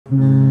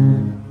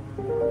In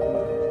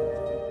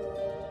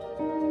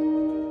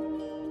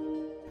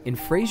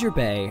Fraser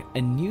Bay,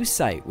 a new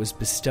sight was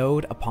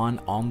bestowed upon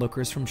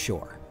onlookers from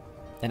shore.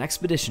 An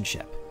expedition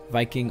ship,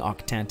 Viking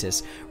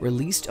Octantis,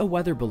 released a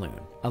weather balloon,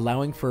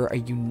 allowing for a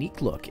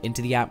unique look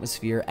into the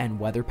atmosphere and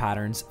weather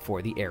patterns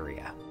for the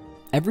area.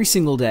 Every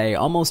single day,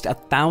 almost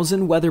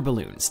 1,000 weather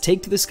balloons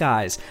take to the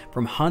skies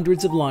from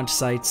hundreds of launch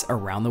sites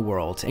around the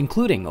world,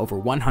 including over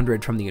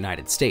 100 from the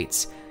United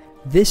States.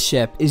 This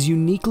ship is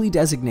uniquely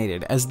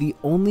designated as the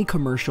only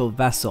commercial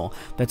vessel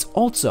that's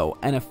also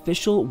an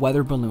official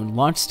weather balloon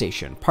launch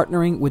station,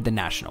 partnering with the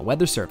National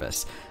Weather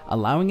Service,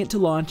 allowing it to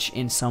launch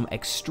in some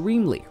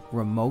extremely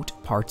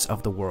remote parts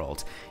of the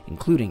world,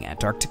 including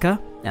Antarctica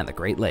and the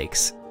Great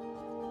Lakes.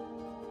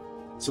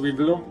 So we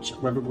launch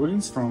weather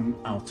balloons from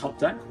our top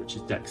deck, which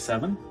is deck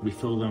 7. We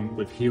fill them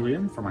with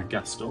helium from our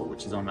gas store,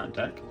 which is on that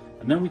deck.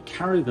 And then we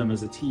carry them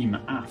as a team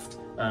aft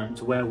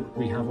to where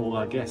we have all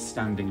our guests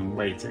standing and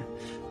waiting.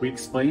 We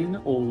explain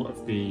all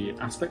of the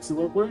aspects of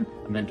the weather balloon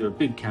and then do a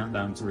big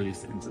countdown to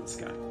release it into the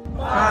sky.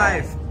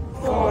 5,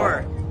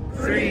 4,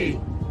 3,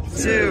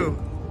 2,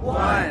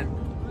 1.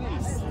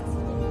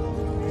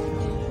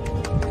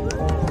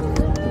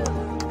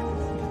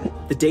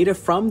 The data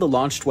from the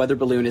launched weather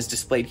balloon is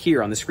displayed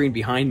here on the screen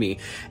behind me,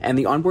 and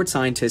the onboard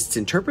scientists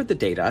interpret the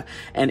data,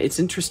 and it's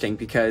interesting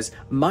because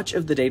much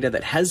of the data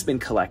that has been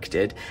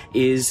collected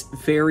is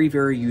very,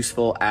 very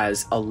useful,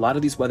 as a lot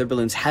of these weather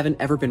balloons haven't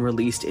ever been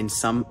released in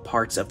some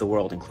parts of the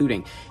world,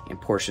 including in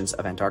portions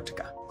of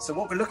Antarctica. So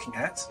what we're looking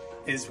at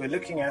is we're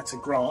looking at a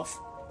graph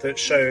that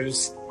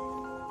shows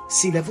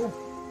sea level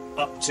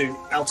up to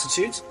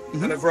altitude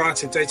and a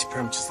variety of data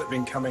parameters that have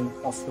been coming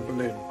off the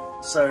balloon.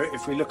 So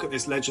if we look at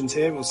this legend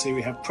here, we'll see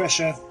we have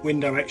pressure,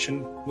 wind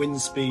direction,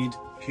 wind speed,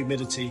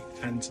 humidity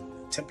and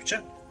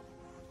temperature.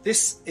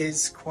 This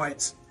is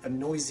quite a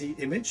noisy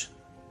image,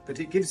 but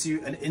it gives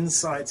you an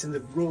insight in the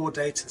raw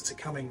data that's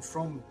coming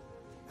from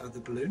the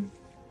balloon.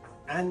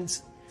 And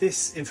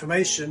this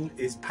information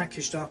is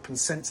packaged up and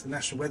sent to the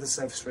National Weather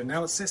Service for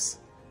analysis,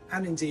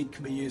 and indeed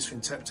can be used for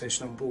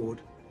interpretation on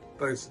board,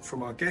 both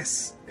from our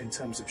guests in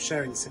terms of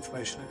sharing this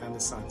information and the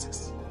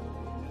scientists.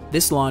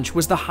 This launch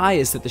was the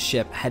highest that the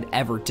ship had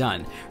ever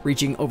done,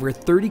 reaching over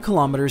 30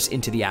 kilometers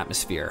into the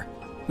atmosphere.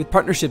 With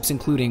partnerships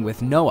including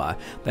with NOAA,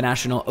 the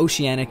National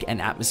Oceanic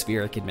and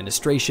Atmospheric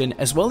Administration,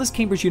 as well as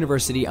Cambridge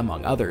University,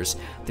 among others,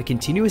 the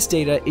continuous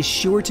data is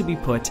sure to be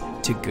put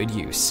to good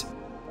use.